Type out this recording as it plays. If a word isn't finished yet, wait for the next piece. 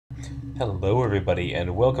Hello, everybody,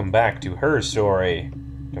 and welcome back to Her Story,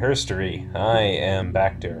 to Herstory. I am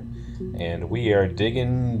Bacter, and we are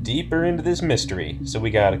digging deeper into this mystery. So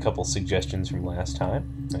we got a couple suggestions from last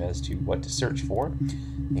time as to what to search for.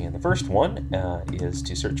 And the first one is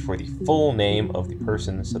to search for the full name of the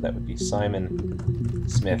person, so that would be Simon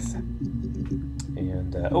Smith.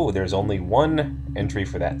 And, oh, there's only one entry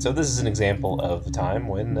for that. So this is an example of the time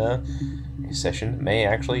when a session may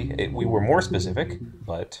actually, we were more specific,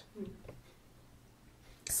 but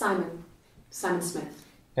Simon Smith.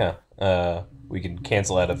 yeah, we can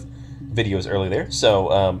cancel out of videos early there.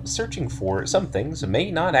 So searching for some things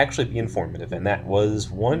may not actually be informative, and that was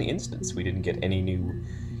one instance. We didn't get any new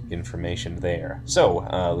information there. So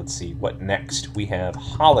let's see, what next? We have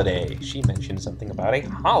holiday. She mentioned something about a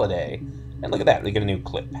holiday. And look at that, we get a new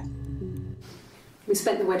clip. We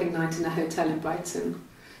spent the wedding night in a hotel in Brighton.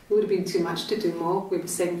 It would have been too much to do more. We were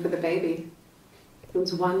saving for the baby. It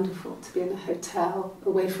was wonderful to be in a hotel,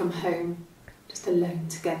 away from home, just alone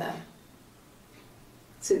together.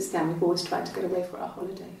 Since then, we've always tried to get away for our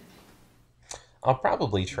holiday. I'll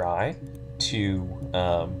probably try to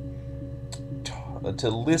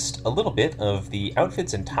list a little bit of the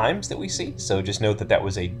outfits and times that we see, so just note that that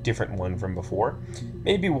was a different one from before.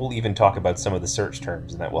 Maybe we'll even talk about some of the search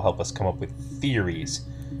terms, and that will help us come up with theories.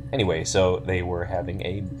 Anyway, so they were having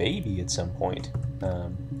a baby at some point.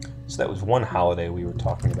 So that was one holiday we were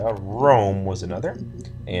talking about. Rome was another.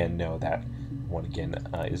 And no, that one again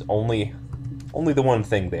is only the one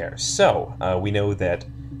thing there. So we know that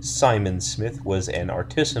Simon Smith was an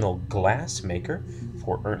artisanal glass maker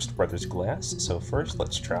for Ernst Brothers Glass. So first,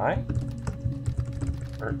 let's try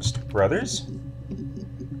Ernst Brothers.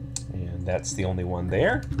 And that's the only one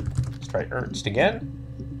there. Let's try Ernst again.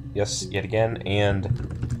 Yes, yet again.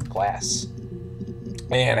 And glass.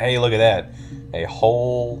 And hey, look at that. A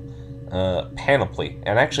whole panoply.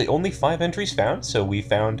 And actually only 5 entries found, so we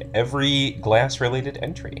found every glass-related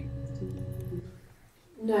entry.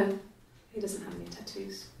 No, he doesn't have any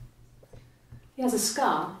tattoos. He has a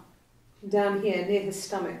scar down here near his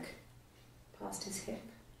stomach, past his hip.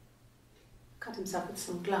 Cut himself with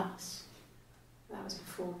some glass. That was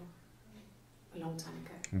before, a long time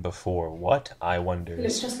ago. Before what, I wonder? He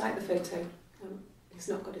looks just like the photo. He's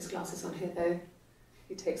not got his glasses on here though.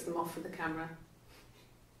 He takes them off for the camera.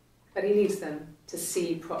 But he needs them to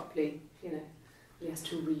see properly, you know. He has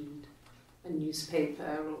to read a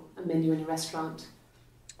newspaper or a menu in a restaurant.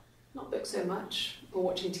 Not books so much, or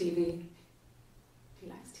watching TV. He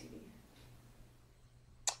likes TV.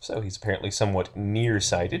 So he's apparently somewhat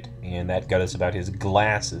nearsighted, and that got us about his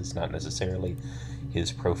glasses, not necessarily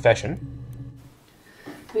his profession.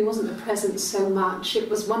 He wasn't present so much. It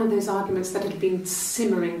was one of those arguments that had been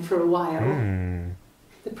simmering for a while.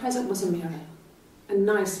 The present was a mirror. A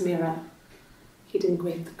nice mirror. He'd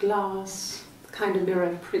engraved the glass, the kind of mirror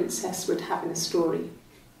a princess would have in a story.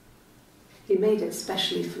 He made it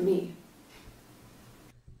specially for me.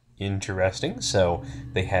 Interesting. So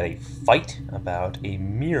they had a fight about a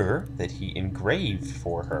mirror that he engraved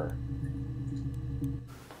for her.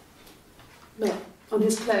 Well, on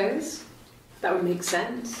his clothes, that would make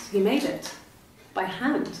sense. He made it by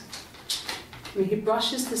hand. I mean, he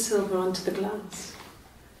brushes the silver onto the glass.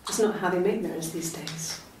 It's not how they make mirrors these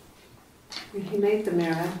days. I mean, he made the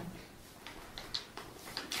mirror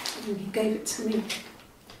and he gave it to me.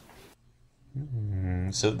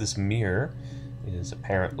 So this mirror is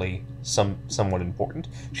apparently somewhat important.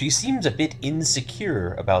 She seems a bit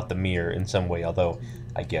insecure about the mirror in some way, although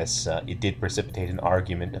I guess it did precipitate an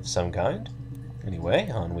argument of some kind. Anyway,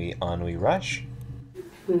 on we rush.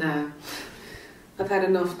 No, I've had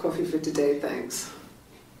enough coffee for today, thanks.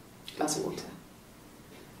 Glass of water.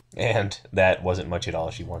 And that wasn't much at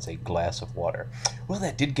all. She wants a glass of water. Well,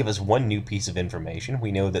 that did give us one new piece of information.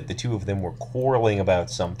 We know that the two of them were quarreling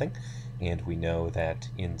about something, and we know that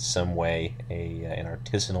in some way an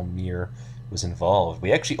artisanal mirror was involved.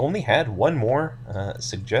 We actually only had one more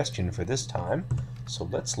suggestion for this time, so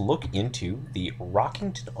let's look into the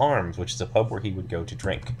Rockington Arms, which is a pub where he would go to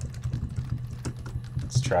drink.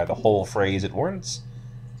 Let's try the whole phrase at once,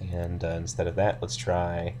 and instead of that, let's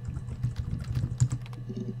try...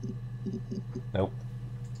 Nope.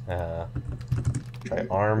 Try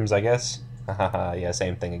arms, I guess. Yeah,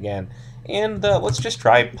 same thing again. And let's just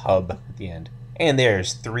try pub at the end. And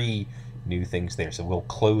there's 3 new things there, so we'll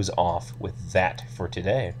close off with that for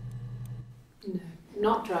today. No,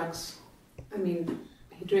 not drugs. I mean,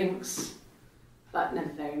 he drinks, but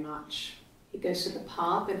never very much. He goes to the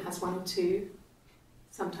pub and has 1 or 2.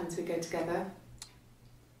 Sometimes we go together.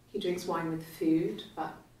 He drinks wine with food,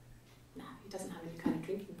 but no, he doesn't have any kind of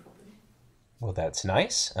drinking problem. Well, that's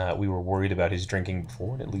nice. We were worried about his drinking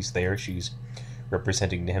before, and at least there she's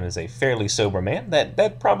representing him as a fairly sober man.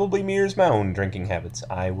 That probably mirrors my own drinking habits.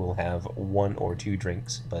 I will have one or two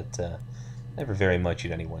drinks, but never very much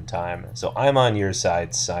at any one time. So I'm on your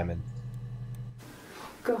side, Simon.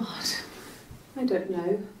 God, I don't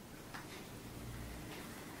know.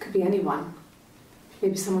 Could be anyone.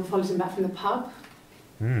 Maybe someone followed him back from the pub.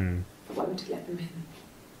 But why would he let them in?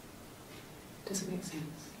 Doesn't make sense.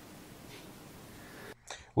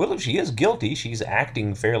 Well, if she is guilty, she's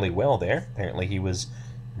acting fairly well there. Apparently he was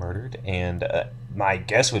murdered, and my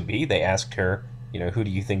guess would be they asked her, who do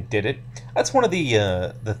you think did it? That's one of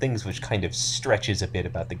the things which kind of stretches a bit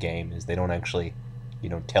about the game, is they don't actually,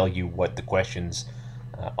 tell you what the questions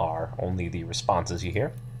are, only the responses you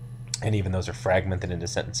hear. And even those are fragmented into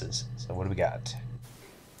sentences. So what do we got?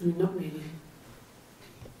 Not really.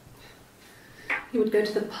 He would go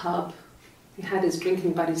to the pub. He had his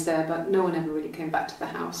drinking buddies there, but no one ever really came back to the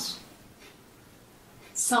house.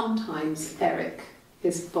 Sometimes Eric,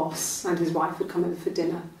 his boss, and his wife would come over for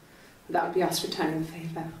dinner. That would be us returning the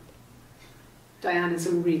favour. Diana's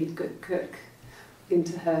a really good cook,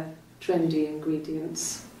 into her trendy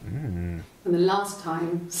ingredients. And the last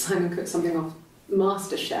time Simon cooked something off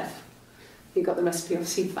MasterChef, he got the recipe off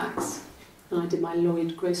CFAX, and I did my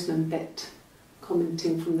Lloyd Grossman bit,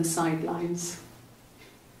 commenting from the sidelines.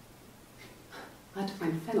 I had to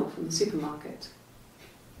find fennel from the supermarket.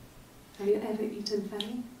 Have you ever eaten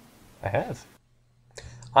fennel? I have.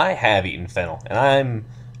 I have eaten fennel, and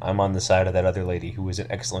I'm on the side of that other lady who was an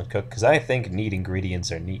excellent cook, because I think neat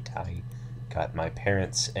ingredients are neat. I got my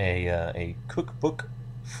parents a cookbook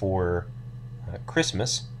for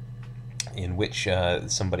Christmas, in which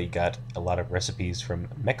somebody got a lot of recipes from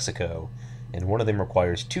Mexico, and one of them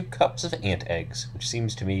requires 2 cups of ant eggs, which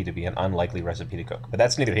seems to me to be an unlikely recipe to cook. But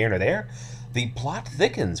that's neither here nor there. The plot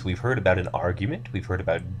thickens. We've heard about an argument, we've heard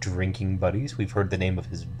about drinking buddies, we've heard the name of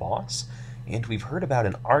his boss, and we've heard about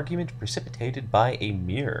an argument precipitated by a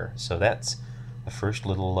mirror. So that's the first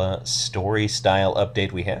little story-style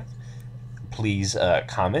update we have. Please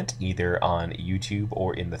comment either on YouTube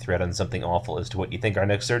or in the thread on Something Awful as to what you think our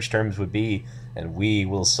next search terms would be, and we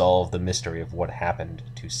will solve the mystery of what happened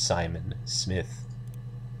to Simon Smith.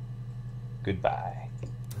 Goodbye.